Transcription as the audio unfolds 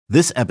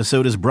This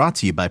episode is brought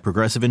to you by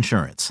Progressive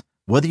Insurance.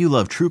 Whether you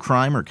love true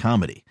crime or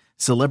comedy,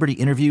 celebrity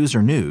interviews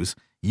or news,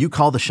 you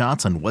call the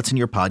shots on what's in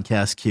your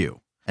podcast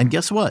queue. And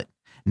guess what?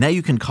 Now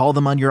you can call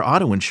them on your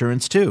auto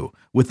insurance too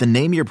with the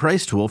Name Your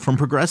Price tool from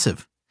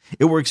Progressive.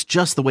 It works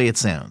just the way it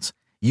sounds.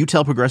 You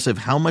tell Progressive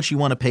how much you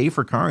want to pay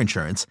for car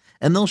insurance,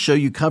 and they'll show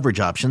you coverage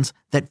options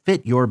that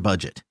fit your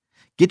budget.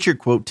 Get your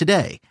quote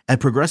today at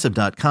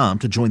Progressive.com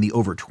to join the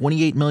over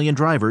 28 million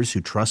drivers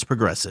who trust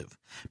Progressive.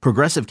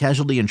 Progressive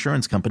Casualty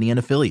Insurance Company and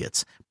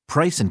Affiliates.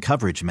 Price and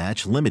coverage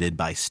match limited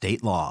by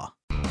state law.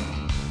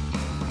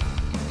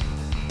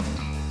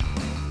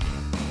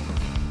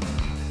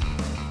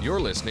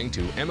 You're listening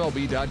to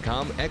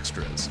MLB.com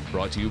Extras,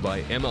 brought to you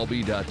by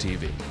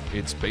MLB.tv.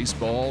 It's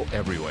baseball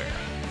everywhere.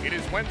 It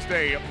is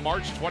Wednesday,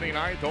 March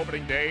 29th.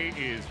 Opening day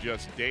is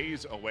just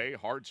days away.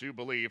 Hard to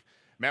believe.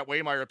 Matt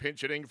Waymeyer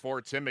pinch hitting for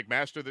Tim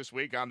McMaster this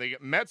week on the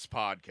Mets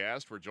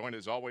podcast. We're joined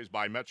as always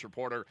by Mets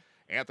reporter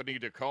Anthony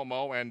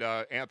DiComo. And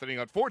Anthony,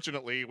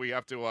 unfortunately, we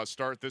have to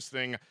start this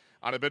thing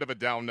on a bit of a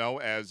down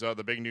note as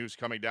the big news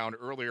coming down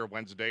earlier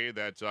Wednesday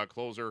that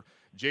closer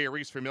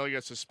Jeurys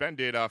Familia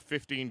suspended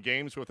 15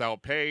 games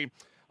without pay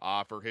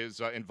for his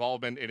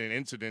involvement in an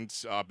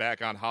incident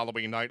back on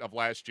Halloween night of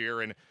last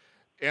year. And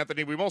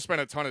Anthony, we won't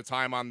spend a ton of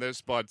time on this,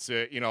 but,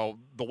 the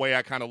way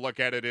I kind of look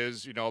at it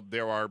is,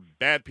 there are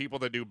bad people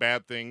that do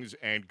bad things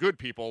and good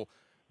people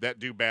that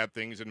do bad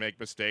things and make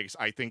mistakes.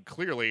 I think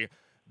clearly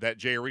that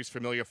Jeurys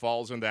Familia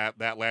falls in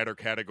that latter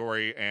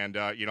category, and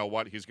you know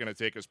what? He's going to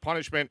take his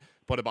punishment,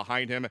 put it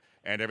behind him,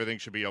 and everything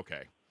should be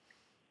okay.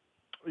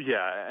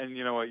 Yeah, and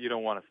you know what? You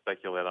don't want to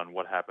speculate on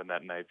what happened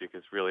that night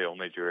because really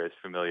only Jeurys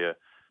Familia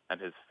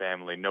and his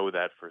family know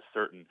that for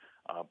certain.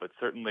 But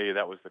certainly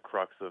that was the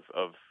crux of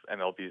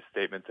MLB's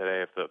statement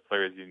today, of the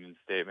Players Union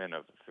statement,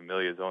 of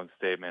Familia's own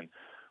statement,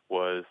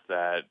 was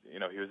that,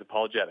 he was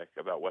apologetic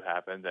about what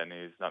happened and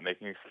he's not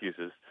making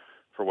excuses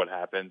for what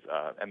happened.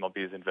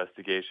 MLB's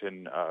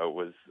investigation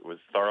was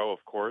thorough,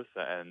 of course,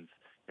 and,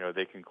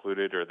 they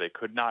concluded, or they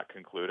could not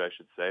conclude, I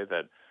should say,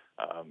 that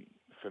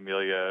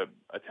Familia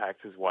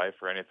attacked his wife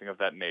or anything of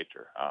that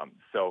nature.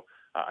 So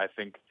I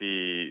think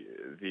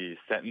the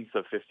sentence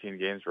of 15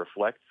 games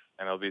reflects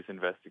MLB's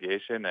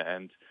investigation,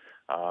 and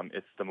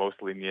it's the most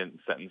lenient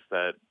sentence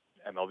that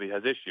MLB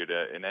has issued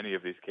in any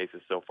of these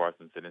cases so far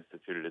since it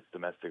instituted its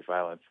domestic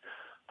violence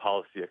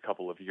policy a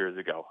couple of years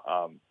ago.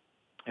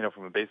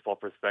 From a baseball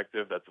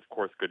perspective, that's of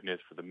course good news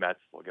for the Mets.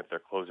 They'll get their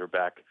closer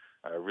back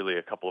really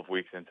a couple of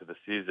weeks into the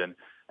season.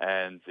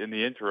 And in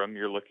the interim,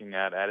 you're looking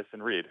at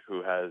Addison Reed,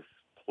 who has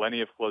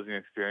plenty of closing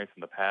experience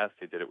in the past.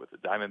 He did it with the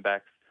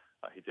Diamondbacks.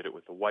 He did it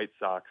with the White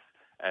Sox.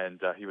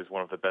 And he was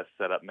one of the best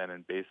setup men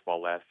in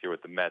baseball last year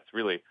with the Mets.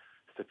 Really,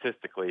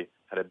 statistically,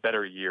 had a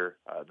better year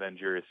than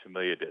Jeurys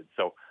Familia did.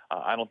 So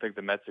I don't think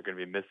the Mets are going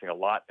to be missing a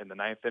lot in the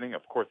ninth inning.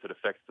 Of course, it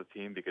affects the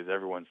team because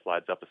everyone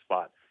slides up a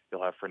spot.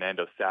 You'll have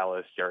Fernando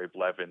Salas, Jerry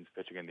Blevins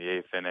pitching in the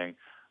eighth inning.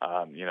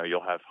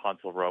 You'll have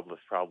Hansel Robles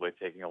probably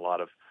taking a lot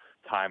of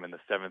time in the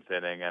seventh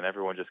inning, and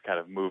everyone just kind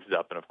of moves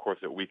up. And, of course,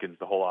 it weakens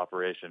the whole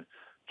operation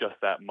just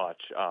that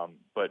much.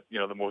 But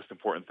the most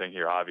important thing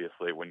here,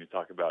 obviously, when you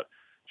talk about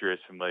Jeurys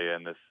Familia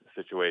in this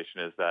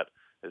situation is that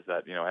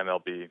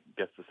MLB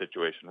gets the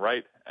situation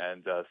right,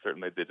 and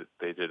certainly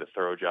they did a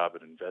thorough job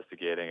at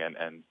investigating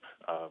and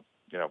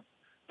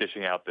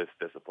dishing out this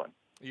discipline.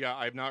 Yeah,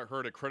 I've not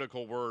heard a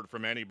critical word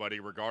from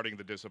anybody regarding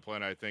the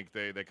discipline. I think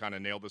they kind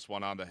of nailed this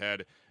one on the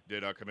head,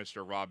 did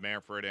Commissioner Rob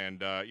Manfred.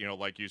 And,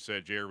 like you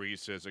said,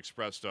 Jeurys has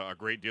expressed a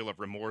great deal of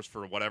remorse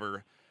for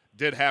whatever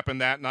did happen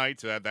that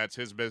night. That's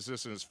his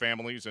business and his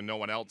family's and no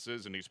one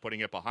else's, and he's putting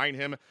it behind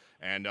him,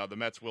 and the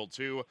Mets will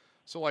too.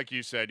 So like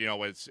you said,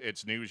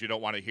 it's news you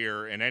don't want to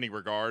hear in any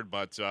regard,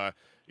 but,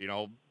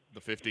 the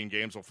 15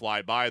 games will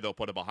fly by. They'll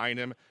put it behind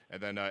him, and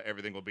then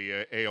everything will be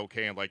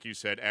A-OK. And like you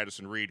said,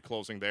 Addison Reed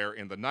closing there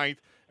in the ninth.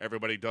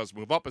 Everybody does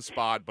move up a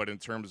spot, but in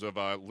terms of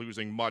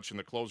losing much in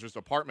the closers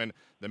department,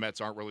 the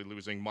Mets aren't really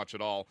losing much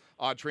at all.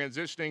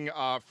 Transitioning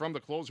from the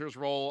closers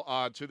role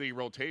to the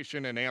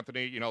rotation, and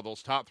Anthony,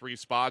 those top three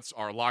spots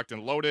are locked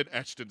and loaded,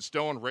 etched in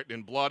stone, written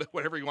in blood,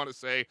 whatever you want to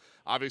say.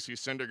 Obviously,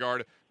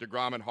 Syndergaard,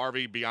 DeGrom, and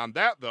Harvey. Beyond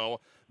that,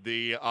 though,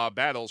 the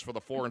battles for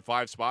the 4 and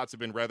 5 spots have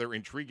been rather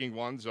intriguing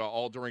ones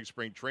all during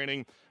spring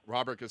training.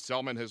 Robert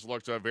Gsellman has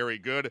looked very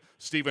good.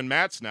 Steven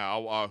Matz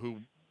now,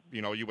 who,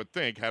 you would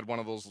think had one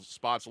of those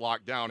spots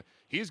locked down.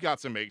 He's got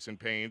some aches and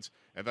pains.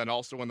 And then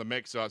also in the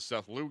mix,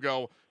 Seth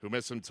Lugo, who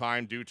missed some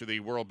time due to the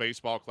World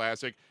Baseball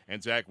Classic.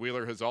 And Zach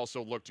Wheeler has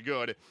also looked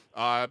good.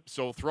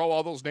 So throw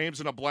all those names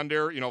in a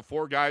blender.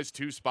 4 guys,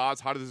 2 spots.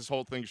 How does this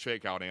whole thing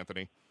shake out,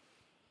 Anthony?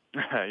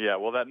 Yeah,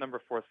 well, that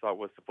number 4 spot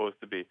was supposed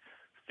to be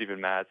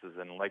Steven Matz's,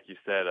 and like you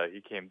said, he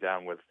came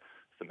down with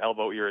some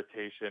elbow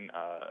irritation.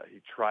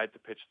 He tried to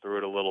pitch through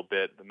it a little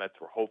bit. The Mets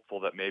were hopeful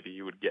that maybe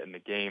he would get in the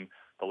game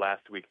the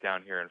last week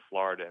down here in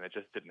Florida, and it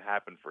just didn't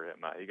happen for him.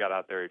 He got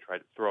out there, he tried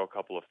to throw a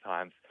couple of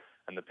times,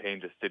 and the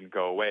pain just didn't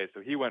go away.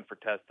 So he went for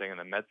testing, and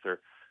the Mets are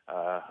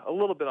a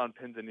little bit on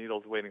pins and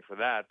needles waiting for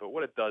that. But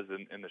what it does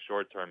in the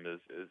short term is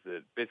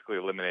it basically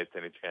eliminates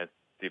any chance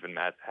Steven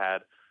Matz had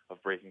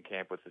breaking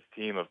camp with his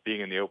team, of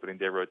being in the opening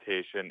day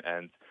rotation.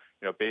 And,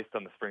 based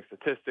on the spring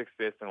statistics,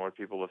 based on what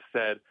people have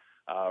said,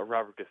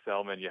 Robert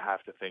Gesellman, you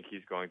have to think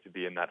he's going to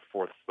be in that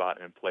fourth spot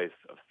in place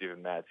of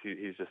Steven Matz.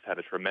 He's just had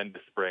a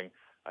tremendous spring.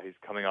 He's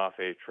coming off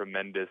a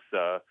tremendous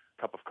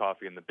cup of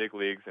coffee in the big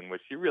leagues, in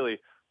which he really,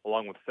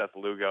 along with Seth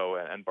Lugo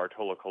and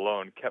Bartolo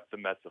Colon, kept the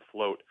Mets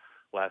afloat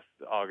last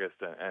August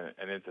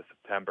and into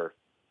September.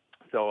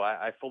 So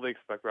I fully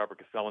expect Robert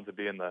Gesellman to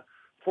be in the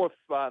fourth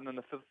spot, and then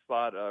the fifth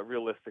spot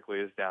realistically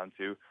is down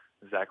to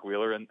Zach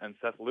Wheeler and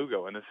Seth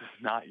Lugo. And this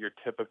is not your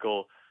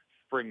typical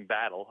spring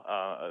battle.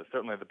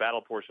 Certainly the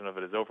battle portion of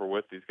it is over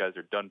with. These guys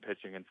are done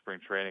pitching in spring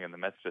training, and the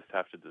Mets just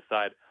have to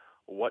decide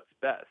what's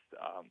best.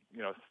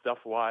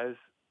 Stuff-wise,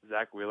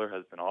 Zach Wheeler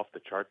has been off the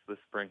charts this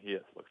spring. He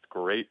has looked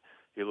great.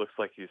 He looks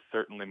like he's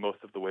certainly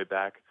most of the way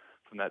back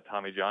from that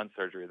Tommy John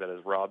surgery that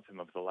has robbed him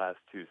of the last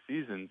two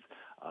seasons.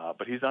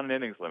 But he's on an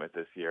innings limit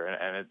this year,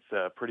 and it's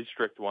a pretty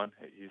strict one.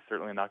 He's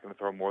certainly not going to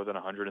throw more than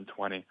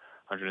 120,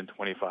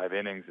 125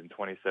 innings in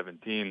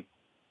 2017.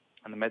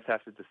 And the Mets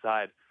have to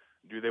decide,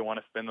 do they want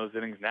to spend those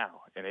innings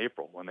now in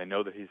April when they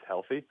know that he's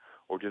healthy,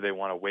 or do they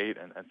want to wait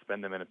and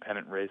spend them in a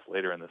pennant race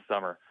later in the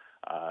summer?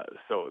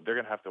 So they're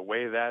going to have to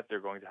weigh that. They're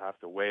going to have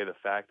to weigh the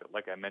fact that,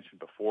 like I mentioned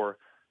before,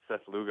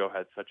 Seth Lugo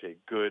had such a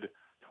good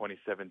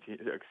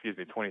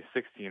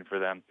 2016 for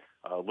them,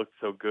 looked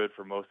so good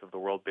for most of the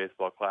World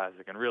Baseball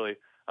Classic, and really,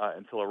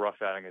 until a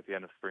rough outing at the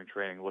end of spring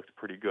training, looked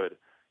pretty good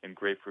in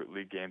Grapefruit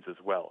League games as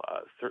well.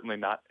 Certainly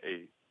not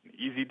an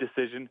easy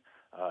decision.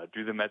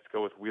 Do the Mets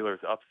go with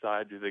Wheeler's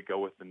upside? Do they go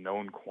with the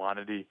known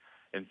quantity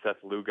in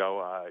Seth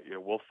Lugo?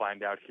 We'll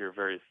find out here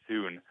very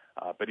soon.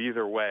 But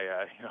either way,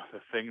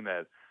 the thing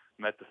that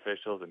Mets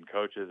officials and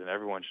coaches and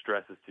everyone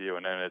stresses to you,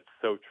 and it's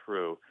so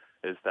true,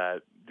 is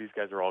that these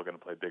guys are all going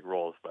to play big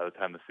roles by the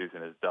time the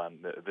season is done.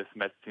 This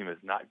Mets team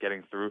is not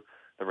getting through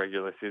the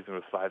regular season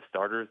with 5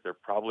 starters. They're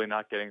probably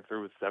not getting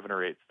through with 7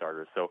 or 8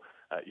 starters. So,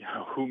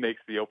 who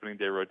makes the opening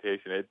day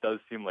rotation? It does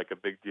seem like a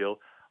big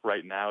deal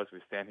right now as we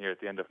stand here at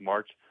the end of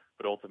March,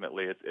 but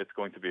ultimately it's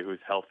going to be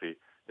who's healthy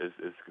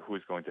is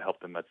who's going to help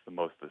the Mets the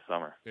most this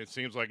summer. It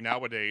seems like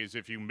nowadays,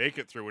 if you make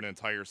it through an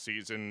entire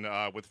season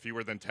with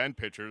fewer than 10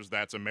 pitchers,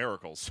 that's a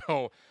miracle.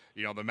 So,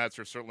 the Mets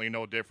are certainly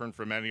no different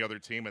from any other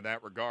team in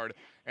that regard.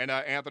 And,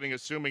 Anthony,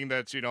 assuming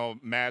that,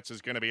 Matz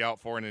is going to be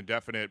out for an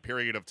indefinite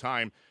period of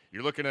time,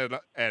 you're looking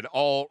at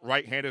all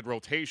right-handed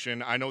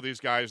rotation. I know these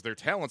guys, their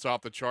talent's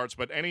off the charts,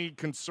 but any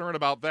concern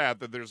about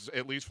that there's,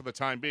 at least for the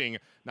time being,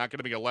 not going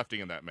to be a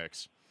lefty in that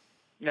mix?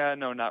 Yeah,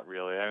 no, not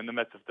really. I mean, the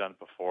Mets have done it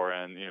before,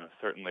 and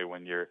certainly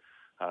when you're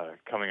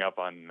coming up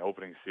on an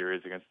opening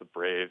series against the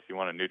Braves, you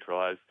want to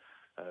neutralize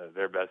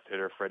their best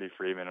hitter, Freddie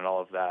Freeman, and all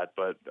of that.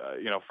 But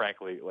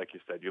frankly, like you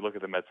said, you look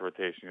at the Mets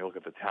rotation, you look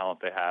at the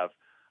talent they have.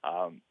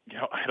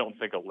 I don't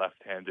think a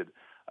left-handed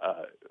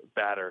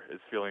batter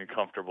is feeling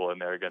comfortable in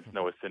there against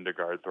Noah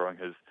Syndergaard throwing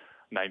his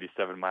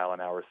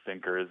 97-mile-an-hour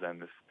sinkers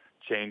and this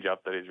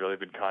changeup that he's really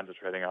been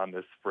concentrating on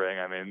this spring.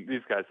 I mean,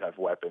 these guys have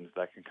weapons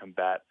that can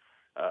combat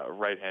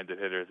right-handed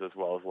hitters as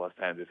well as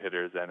left-handed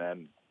hitters,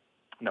 and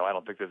no, I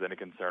don't think there's any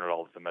concern at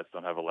all that the Mets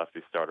don't have a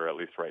lefty starter, at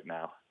least right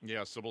now.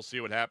 Yeah, so we'll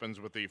see what happens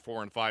with the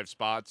 4 and 5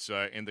 spots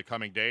in the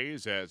coming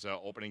days as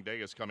opening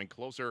day is coming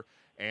closer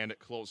and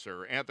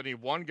closer. Anthony,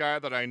 one guy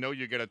that I know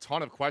you get a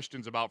ton of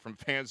questions about from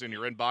fans in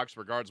your inbox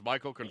regards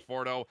Michael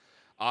Conforto.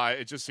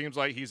 It just seems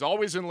like he's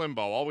always in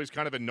limbo, always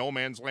kind of in no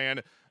man's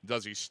land.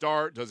 Does he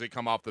start? Does he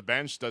come off the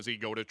bench? Does he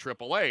go to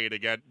AAA to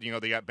get,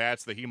 the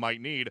at-bats that he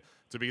might need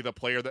to be the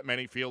player that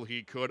many feel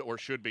he could or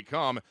should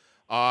become?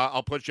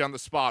 I'll put you on the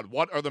spot.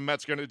 What are the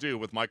Mets going to do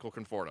with Michael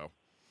Conforto?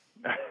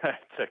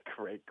 That's a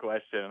great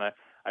question, and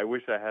I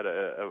wish I had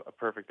a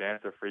perfect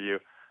answer for you.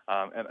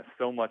 And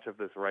so much of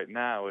this right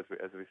now, as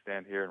we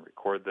stand here and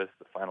record this,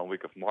 the final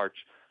week of March,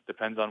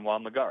 depends on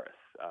Juan Lagares.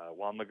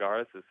 Juan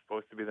Lagares is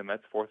supposed to be the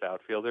Mets' 4th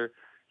outfielder.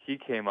 He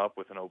came up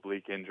with an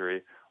oblique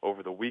injury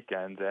over the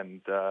weekend,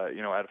 and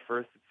at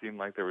first it seemed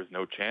like there was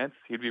no chance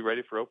he'd be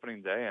ready for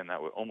opening day, and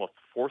that would almost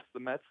force the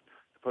Mets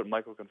to put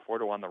Michael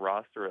Conforto on the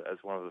roster as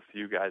one of the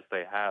few guys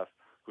they have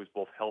who's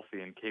both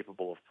healthy and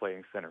capable of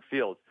playing center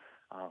field.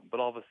 But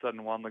all of a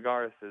sudden, Juan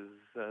Lagares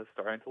is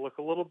starting to look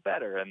a little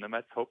better, and the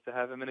Mets hope to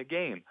have him in a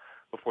game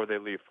before they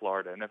leave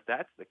Florida. And if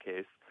that's the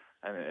case,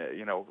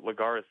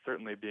 Lagares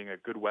certainly being a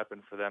good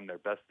weapon for them, their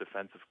best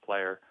defensive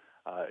player,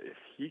 if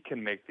he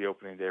can make the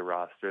opening day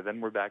roster, then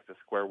we're back to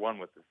square one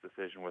with this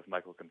decision with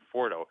Michael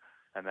Conforto,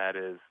 and that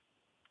is,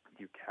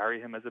 you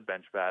carry him as a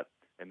bench bat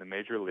in the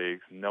major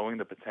leagues, knowing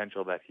the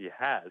potential that he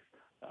has,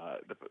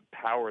 the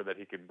power that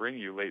he can bring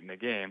you late in the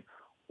game,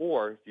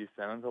 or do you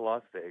send him to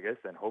Las Vegas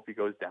and hope he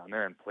goes down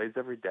there and plays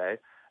every day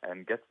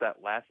and gets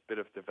that last bit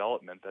of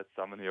development that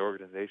some in the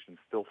organization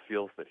still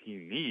feels that he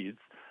needs?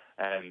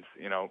 And,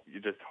 you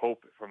just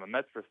hope from a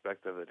Mets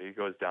perspective that he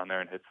goes down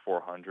there and hits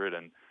 400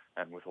 and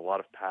with a lot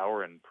of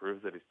power and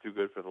proves that he's too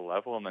good for the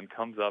level and then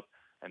comes up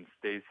and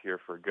stays here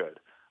for good.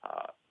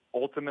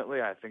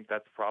 Ultimately, I think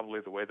that's probably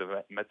the way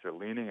the Mets are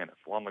leaning, and if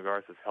Juan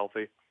Lagares is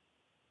healthy,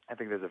 I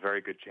think there's a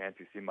very good chance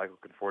you see Michael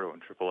Conforto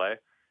in AAA.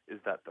 Is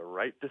that the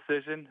right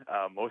decision?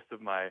 Most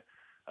of my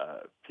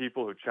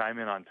people who chime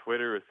in on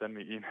Twitter or send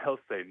me emails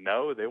say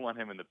no. They want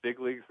him in the big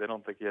leagues. They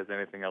don't think he has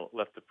anything else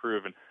left to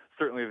prove. And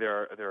certainly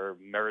there are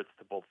merits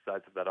to both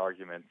sides of that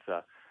argument.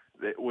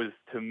 It was,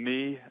 to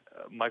me,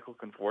 Michael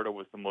Conforto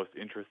was the most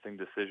interesting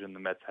decision the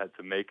Mets had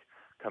to make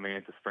coming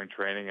into spring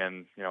training.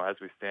 And, as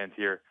we stand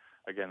here,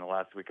 again, the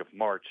last week of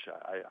March,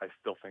 I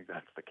still think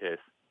that's the case.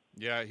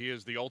 Yeah, he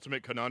is the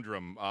ultimate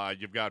conundrum.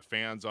 You've got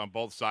fans on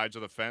both sides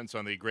of the fence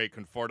on the great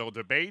Conforto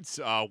debates,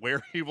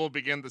 where he will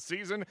begin the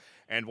season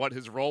and what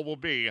his role will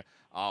be.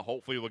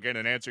 Hopefully we'll get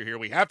an answer here.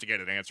 We have to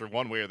get an answer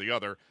one way or the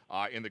other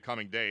in the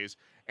coming days.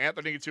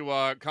 Anthony,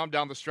 to come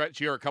down the stretch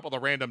here, a couple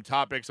of random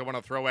topics I want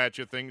to throw at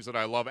you, things that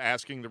I love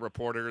asking the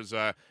reporters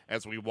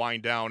as we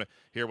wind down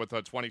here with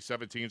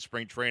 2017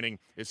 spring training.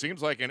 It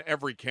seems like in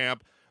every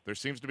camp there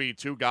seems to be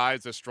two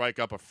guys that strike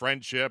up a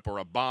friendship or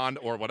a bond,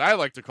 or what I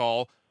like to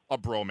call a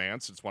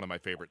bromance. It's one of my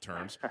favorite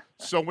terms.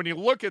 So when you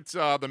look at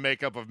the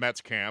makeup of Mets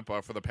camp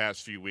for the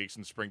past few weeks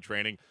in spring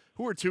training,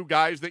 who are two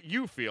guys that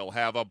you feel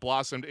have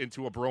blossomed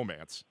into a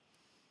bromance?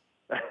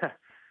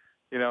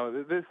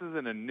 This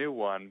isn't a new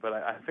one, but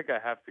I think I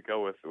have to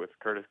go with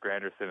Curtis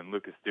Granderson and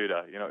Lucas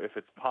Duda. If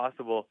it's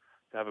possible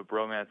to have a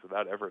bromance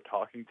without ever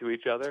talking to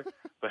each other,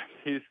 but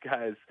these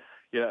guys,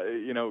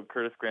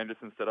 Curtis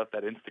Granderson set up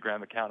that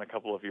Instagram account a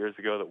couple of years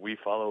ago that we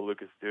follow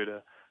Lucas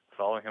Duda,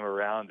 following him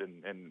around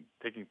and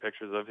taking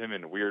pictures of him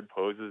in weird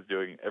poses,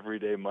 doing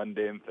everyday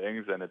mundane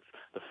things, and it's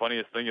the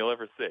funniest thing you'll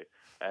ever see.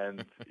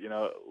 And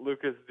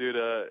Lucas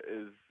Duda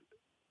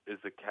is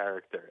a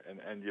character,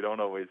 and you don't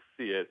always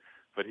see it,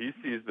 but he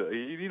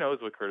knows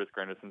what Curtis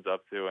Granderson's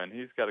up to, and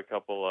he's got a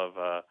couple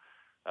of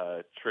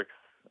tricks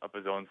up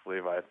his own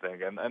sleeve, I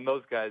think. And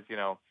those guys,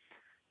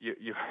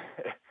 you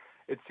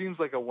it seems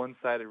like a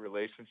one-sided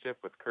relationship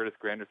with Curtis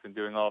Granderson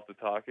doing all of the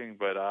talking,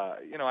 but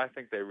I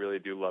think they really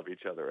do love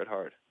each other at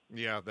heart.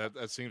 Yeah,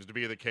 that seems to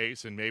be the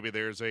case, and maybe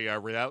there's a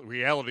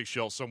reality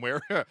show somewhere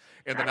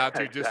in the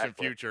not-too-distant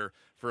future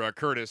for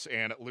Curtis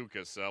and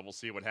Lucas. We'll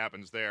see what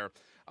happens there.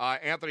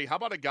 Anthony, how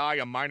about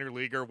a minor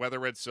leaguer,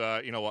 whether it's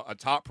a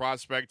top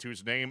prospect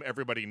whose name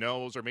everybody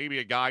knows, or maybe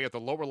a guy at the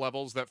lower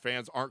levels that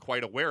fans aren't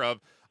quite aware of,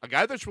 a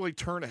guy that's really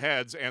turned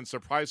heads and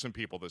surprised some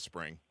people this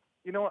spring?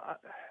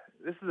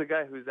 This is a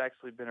guy who's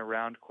actually been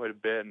around quite a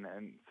bit,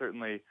 and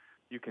certainly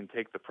you can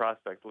take the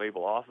prospect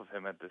label off of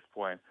him at this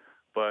point.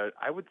 But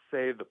I would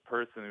say the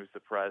person who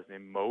surprised me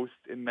most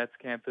in Mets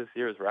camp this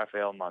year is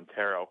Rafael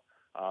Montero.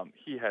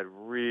 He had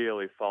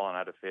really fallen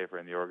out of favor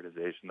in the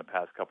organization the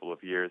past couple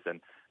of years,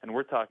 and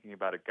we're talking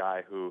about a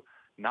guy who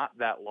not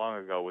that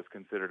long ago was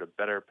considered a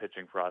better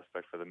pitching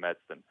prospect for the Mets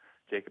than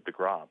Jacob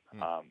deGrom.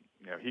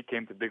 He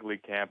came to big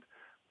league camp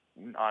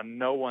on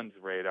no one's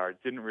radar,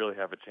 didn't really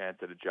have a chance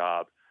at a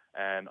job,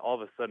 and all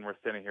of a sudden we're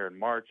standing here in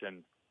March,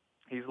 and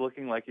he's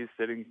looking like he's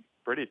sitting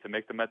pretty to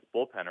make the Mets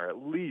bullpen, or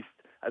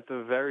at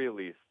the very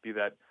least, be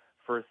that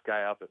first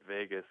guy up at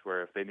Vegas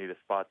where if they need a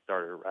spot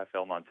starter,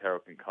 Rafael Montero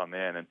can come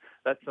in. And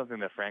that's something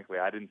that, frankly,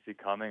 I didn't see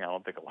coming. I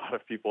don't think a lot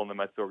of people in the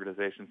Mets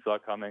organization saw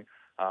coming.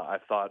 I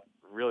thought,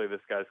 really,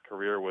 this guy's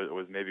career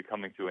was maybe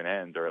coming to an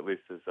end, or at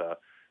least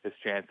his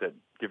chance at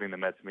giving the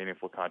Mets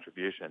meaningful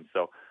contribution.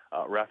 So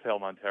Rafael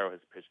Montero has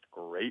pitched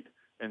great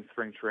in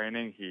spring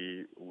training.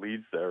 He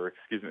ranks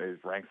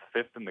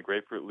fifth in the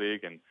Grapefruit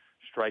League and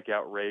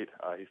strikeout rate.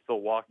 He's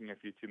still walking a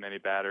few too many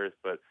batters,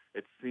 but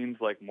it seems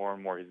like more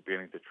and more he's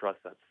beginning to trust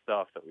that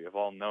stuff that we have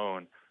all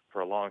known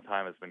for a long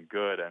time has been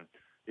good. And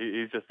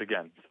he's just,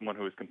 again, someone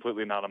who is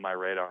completely not on my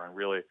radar and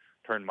really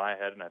turned my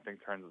head, and I think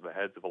turns the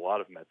heads of a lot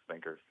of Mets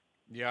thinkers.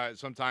 Yeah,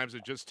 sometimes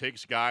it just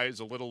takes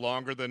guys a little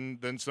longer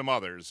than some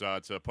others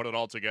to put it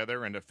all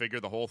together and to figure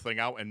the whole thing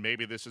out, and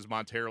maybe this is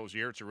Montero's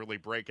year to really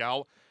break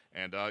out.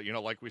 And,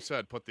 like we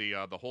said, put the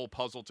whole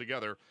puzzle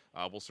together.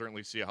 We'll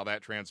certainly see how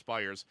that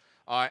transpires.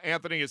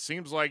 Anthony, it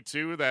seems like,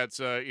 too, that,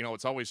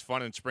 it's always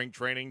fun in spring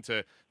training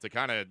to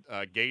kind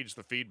of gauge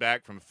the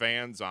feedback from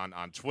fans on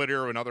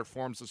Twitter and other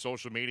forms of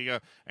social media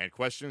and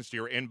questions to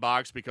your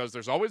inbox, because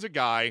there's always a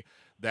guy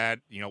that,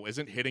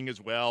 isn't hitting as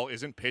well,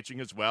 isn't pitching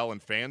as well,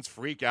 and fans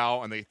freak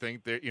out and they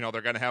think that,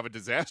 they're going to have a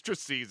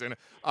disastrous season.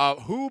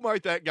 Who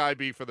might that guy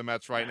be for the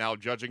Mets right now,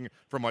 judging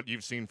from what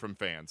you've seen from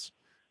fans?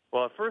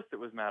 Well, at first it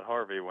was Matt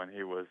Harvey when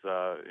he was,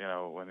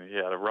 when he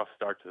had a rough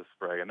start to the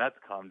spring, and that's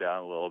calmed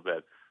down a little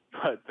bit.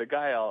 But the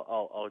guy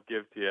I'll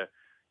give to you,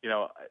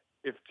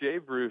 if Jay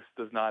Bruce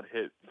does not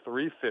hit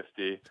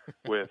 350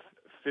 with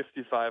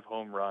 55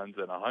 home runs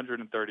and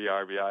 130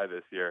 RBI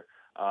this year,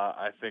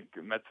 I think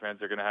Mets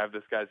fans are going to have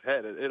this guy's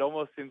head. It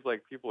almost seems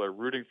like people are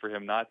rooting for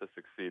him not to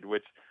succeed,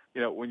 which,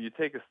 when you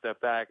take a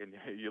step back and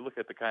you look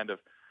at the kind of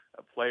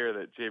player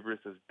that Jay Bruce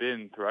has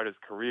been throughout his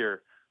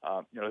career,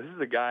 this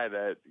is a guy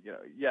that,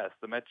 yes,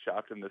 the Mets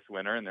shocked him this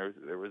winter, and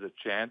there was a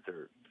chance,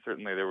 or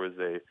certainly there was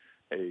a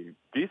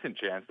decent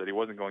chance that he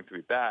wasn't going to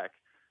be back.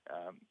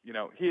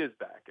 He is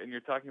back, and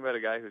you're talking about a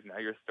guy who's now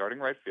your starting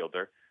right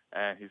fielder,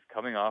 and he's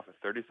coming off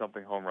a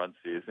 30-something home run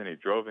season. He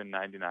drove in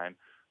 99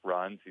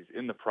 runs. He's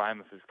in the prime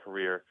of his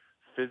career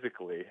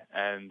physically,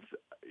 and,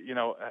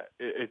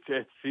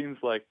 it seems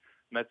like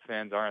Mets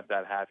fans aren't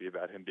that happy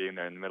about him being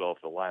there in the middle of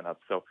the lineup.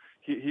 So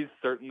he's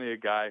certainly a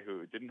guy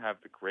who didn't have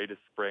the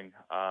greatest spring.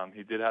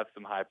 He did have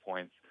some high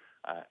points.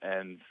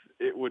 And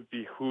it would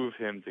behoove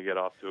him to get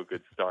off to a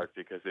good start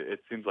because it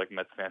seems like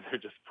Mets fans are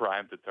just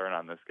primed to turn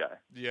on this guy.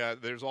 Yeah,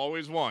 there's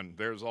always one.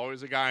 There's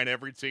always a guy in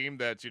every team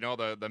that,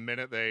 the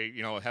minute they,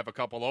 have a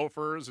couple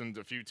offers and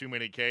a few too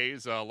many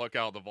Ks, look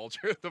out,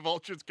 the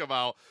Vultures come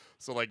out.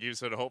 So like you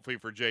said, hopefully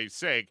for Jay's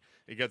sake,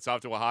 he gets off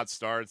to a hot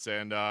start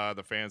and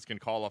the fans can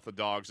call off the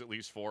Dogs at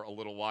least for a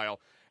little while.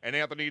 And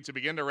Anthony, to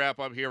begin to wrap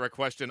up here, a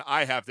question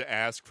I have to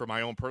ask for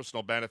my own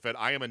personal benefit.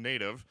 I am a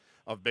native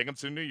of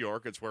Binghamton, New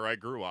York. It's where I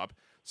grew up.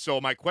 So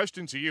my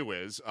question to you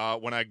is,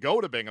 when I go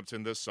to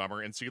Binghamton this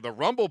summer and see the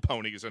Rumble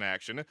Ponies in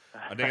action,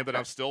 a name that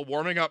I'm still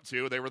warming up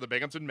to, they were the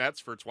Binghamton Mets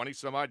for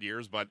 20-some-odd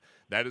years, but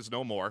that is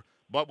no more.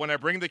 But when I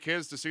bring the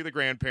kids to see the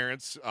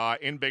grandparents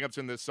in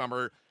Binghamton this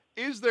summer,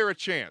 is there a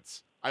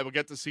chance I will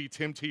get to see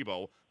Tim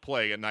Tebow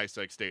play at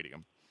NYSEG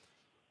Stadium?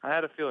 I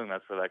had a feeling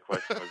that's where that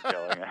question was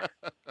going.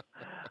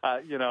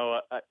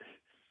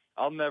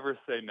 I'll never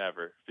say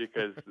never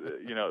because,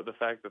 the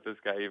fact that this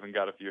guy even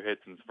got a few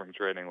hits in spring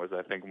training was,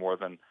 I think, more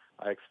than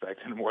I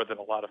expected, more than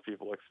a lot of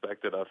people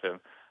expected of him.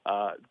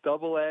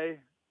 Double-A,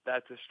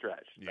 that's a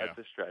stretch. Yeah. That's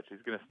a stretch.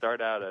 He's going to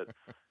start out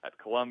at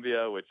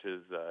Columbia, which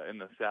is in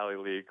the Sally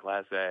League,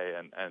 Class A,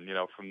 and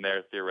from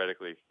there,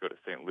 theoretically, he could go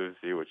to St.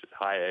 Lucie, which is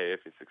High A if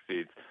he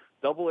succeeds.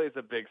 Double-A is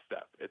a big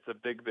step. It's a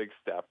big, big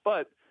step.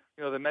 But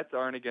the Mets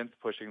aren't against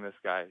pushing this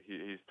guy.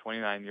 He's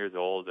 29 years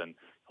old, and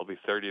he'll be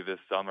 30 this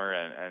summer.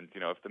 And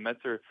if the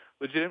Mets are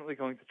legitimately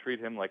going to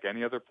treat him like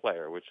any other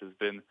player, which has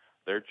been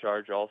their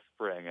charge all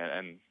spring,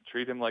 and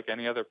treat him like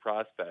any other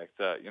prospect,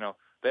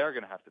 they are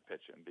going to have to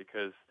pitch him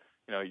because,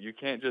 you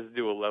can't just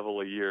do a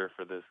level a year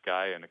for this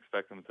guy and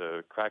expect him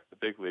to crack the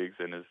big leagues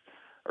in his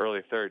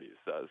early 30s.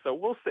 So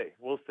we'll see.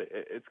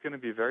 It's going to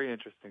be very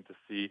interesting to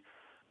see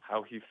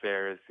how he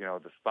fares. The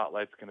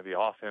spotlight's going to be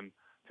off him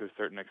to a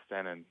certain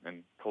extent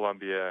in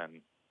Columbia,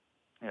 and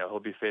he'll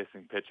be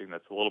facing pitching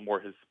that's a little more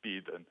his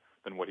speed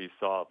than what he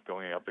saw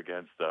going up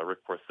against Rick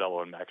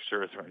Porcello and Max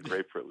Scherzer in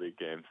Grapefruit League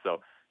games.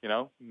 So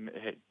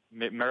hey,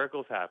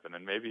 miracles happen,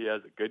 and maybe he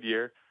has a good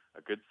year,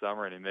 a good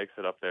summer, and he makes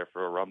it up there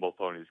for a Rumble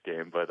Ponies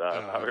game. But if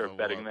I were a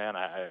betting man,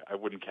 I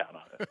wouldn't count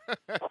on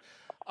it.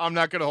 I'm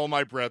not going to hold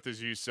my breath,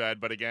 as you said.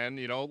 But again,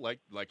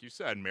 like you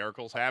said,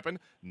 miracles happen.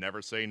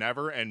 Never say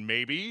never. And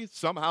maybe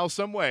somehow,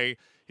 some way,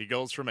 he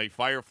goes from a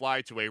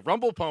Firefly to a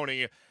Rumble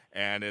Pony,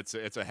 and it's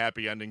a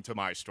happy ending to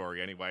my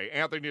story anyway.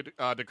 Anthony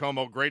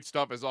DiComo, great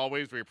stuff as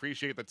always. We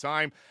appreciate the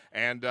time.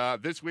 And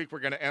this week we're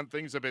going to end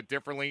things a bit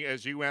differently,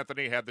 as you,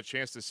 Anthony, had the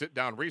chance to sit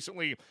down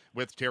recently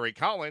with Terry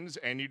Collins,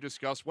 and you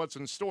discussed what's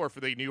in store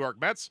for the New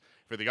York Mets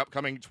for the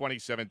upcoming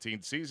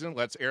 2017 season.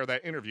 Let's air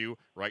that interview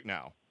right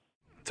now.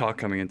 Talk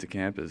coming into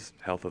camp is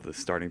health of the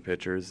starting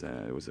pitchers.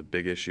 It was a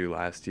big issue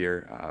last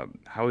year.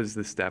 How has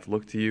this staff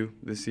looked to you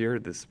this year,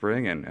 this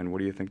spring, and what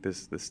do you think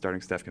this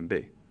starting staff can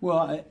be?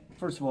 Well,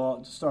 first of all,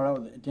 to start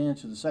out to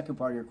answer the second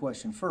part of your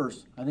question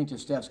first, I think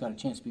this staff's got a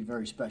chance to be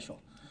very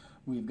special.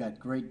 We've got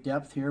great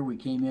depth here. We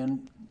came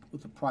in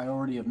with the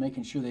priority of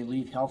making sure they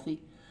leave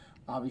healthy.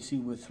 Obviously,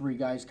 with 3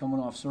 guys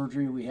coming off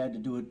surgery, we had to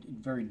do it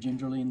very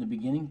gingerly in the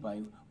beginning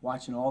by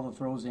watching all the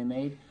throws they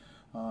made.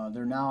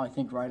 They're now, I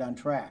think, right on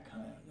track.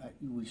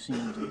 We've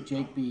seen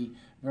Jake be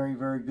very,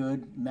 very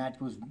good.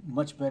 Matt was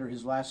much better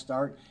his last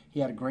start. He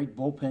had a great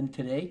bullpen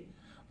today.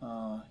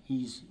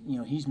 He's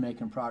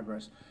making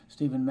progress.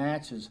 Steven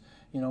Matz is,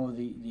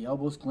 the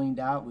elbow's cleaned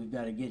out. We've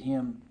got to get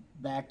him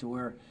back to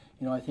where,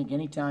 I think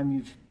anytime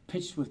you've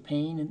pitched with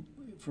pain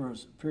for a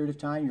period of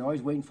time, you're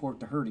always waiting for it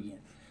to hurt again.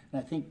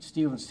 And I think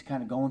Steven's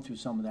kind of going through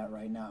some of that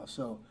right now.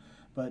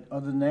 But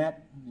other than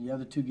that, the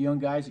other 2 young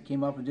guys that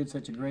came up and did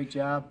such a great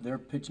job, they're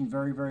pitching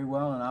very, very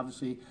well. And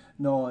obviously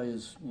Noah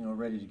is,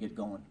 ready to get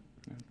going.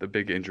 The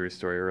big injury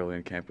story early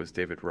in camp was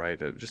David Wright.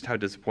 Just how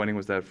disappointing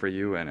was that for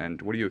you,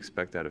 and what do you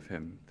expect out of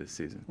him this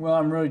season? Well,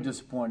 I'm really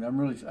disappointed.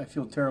 I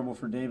feel terrible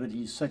for David.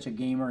 He's such a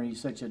gamer.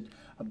 He's such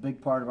a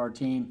big part of our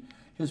team.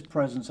 His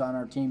presence on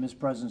our team, his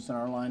presence in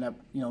our lineup,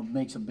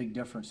 makes a big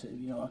difference.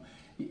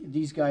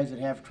 These guys that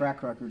have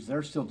track records,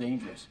 they're still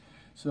dangerous.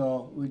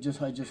 So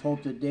I just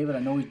hope that David, I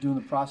know he's doing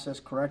the process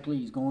correctly.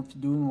 He's going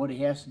through doing what he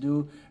has to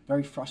do.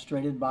 Very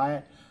frustrated by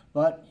it.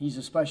 But he's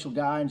a special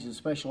guy and he's a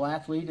special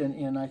athlete,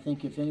 and I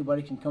think if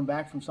anybody can come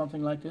back from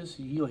something like this,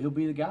 he'll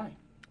be the guy.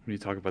 When you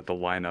talk about the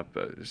lineup,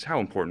 just how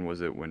important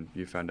was it when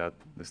you found out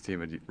this team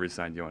had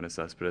re-signed Yoenis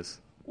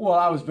Cespedes? Well,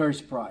 I was very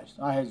surprised.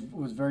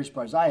 Was very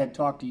surprised. I had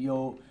talked to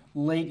Yo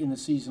late in the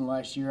season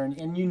last year,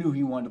 and you knew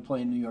he wanted to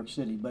play in New York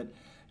City, but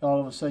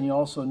all of a sudden you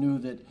also knew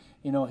that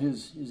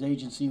his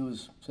agency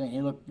was saying,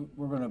 hey, look,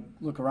 we're going to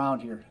look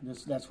around here.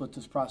 That's what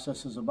this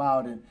process is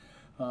about, and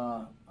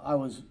I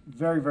was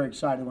very, very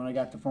excited when I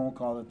got the phone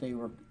call that they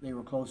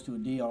were close to a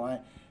deal.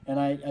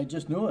 I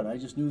just knew it. I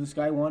just knew this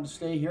guy wanted to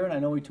stay here, and I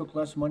know he took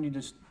less money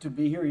to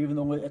be here, even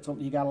though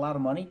he got a lot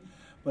of money.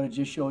 But it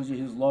just shows you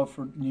his love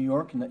for New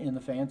York and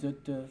the fans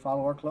that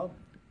follow our club.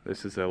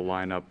 This is a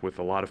lineup with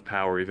a lot of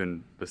power,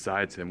 even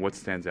besides him. What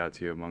stands out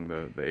to you among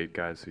the 8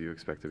 guys who you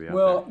expect to be out there?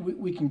 Well,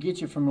 we can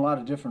get you from a lot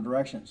of different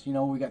directions. You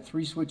know, we got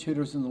 3 switch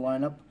hitters in the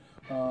lineup.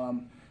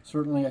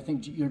 Certainly, I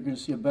think you're going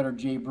to see a better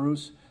Jay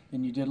Bruce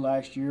than you did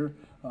last year.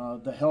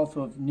 The health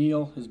of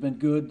Neil has been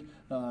good.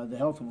 The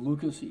health of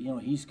Lucas, you know,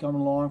 he's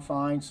coming along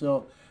fine.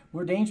 So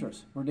we're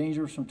dangerous. We're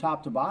dangerous from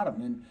top to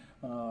bottom. And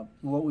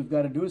what we've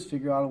got to do is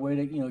figure out a way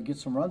to, you know, get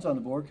some runs on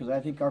the board, because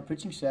I think our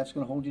pitching staff's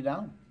going to hold you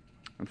down.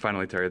 And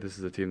finally, Terry, this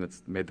is a team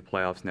that's made the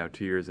playoffs now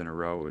 2 years in a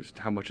row.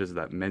 How much has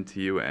that meant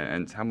to you,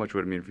 and how much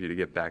would it mean for you to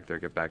get back there,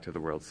 get back to the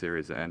World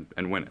Series, and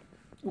win it?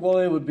 Well,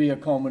 it would be a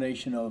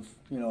culmination of,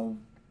 you know,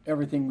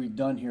 everything we've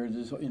done here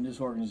in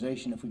this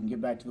organization, if we can get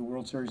back to the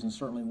World Series and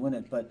certainly win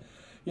it. But,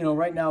 you know,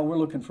 right now we're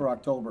looking for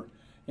October.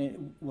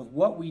 And with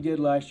what we did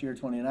last year,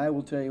 Tony, and I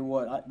will tell you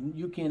what,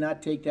 you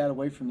cannot take that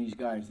away from these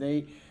guys.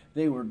 They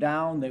were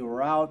down, they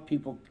were out.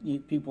 People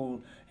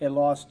had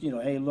lost, you know,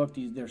 hey, look,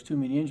 there's too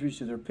many injuries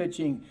to their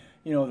pitching.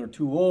 You know, they're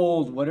too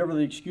old, whatever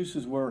the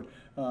excuses were.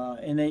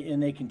 And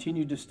they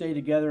continued to stay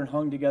together and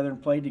hung together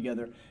and played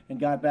together and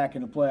got back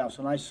in the playoffs.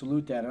 And I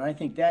salute that. And I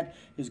think that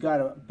has got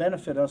to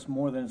benefit us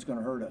more than it's going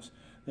to hurt us.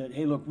 That,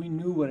 hey, look, we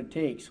knew what it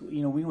takes.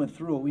 You know, we went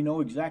through it. We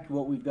know exactly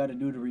what we've got to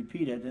do to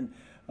repeat it. And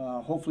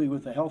hopefully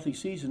with a healthy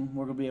season,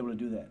 we're going to be able to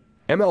do that.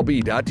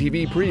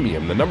 MLB.TV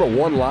Premium, the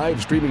 #1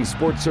 live streaming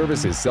sports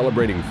service, is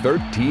celebrating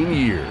 13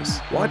 years.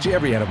 Watch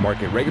every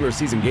out-of-market regular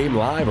season game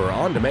live or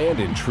on demand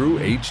in true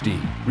HD.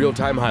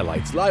 Real-time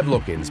highlights, live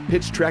look-ins,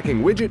 pitch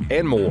tracking widget,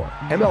 and more.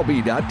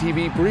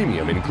 MLB.TV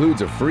Premium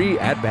includes a free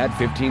At-Bat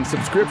 15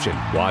 subscription.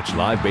 Watch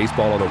live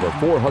baseball on over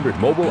 400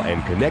 mobile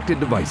and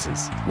connected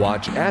devices.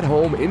 Watch at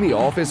home, in the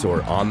office,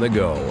 or on the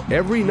go,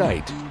 every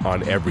night,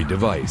 on every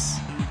device.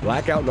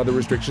 Blackout and other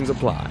restrictions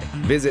apply.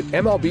 Visit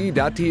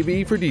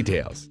MLB.TV for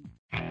details.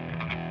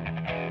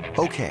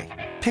 Okay,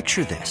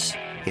 picture this.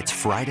 It's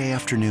Friday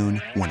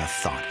afternoon when a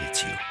thought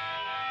hits you.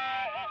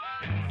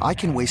 I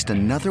can waste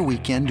another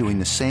weekend doing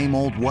the same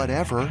old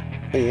whatever,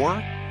 or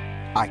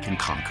I can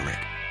conquer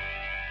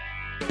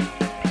it.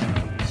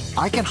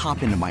 I can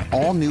hop into my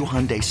all-new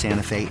Hyundai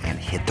Santa Fe and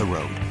hit the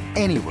road.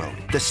 Any road.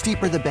 The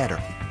steeper, the better.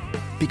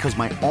 Because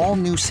my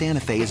all-new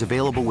Santa Fe is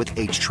available with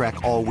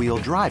H-Track all-wheel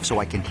drive, so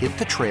I can hit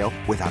the trail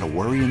without a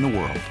worry in the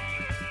world.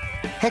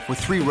 Heck, with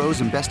 3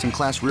 rows and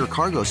best-in-class rear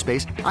cargo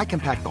space, I can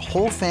pack the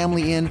whole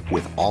family in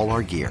with all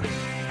our gear.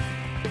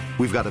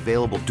 We've got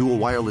available dual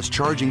wireless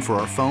charging for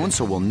our phones,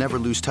 so we'll never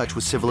lose touch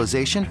with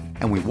civilization,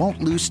 and we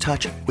won't lose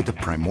touch with the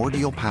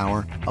primordial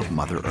power of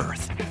Mother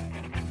Earth.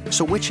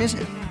 So which is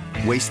it?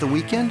 Waste the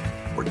weekend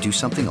or do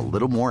something a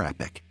little more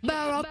epic?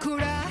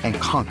 And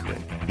conquer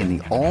it in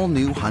the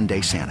all-new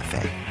Hyundai Santa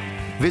Fe.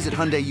 Visit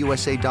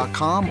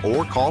HyundaiUSA.com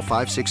or call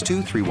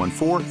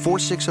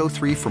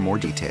 562-314-4603 for more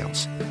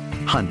details.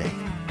 Hyundai,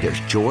 there's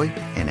joy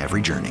in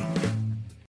every journey.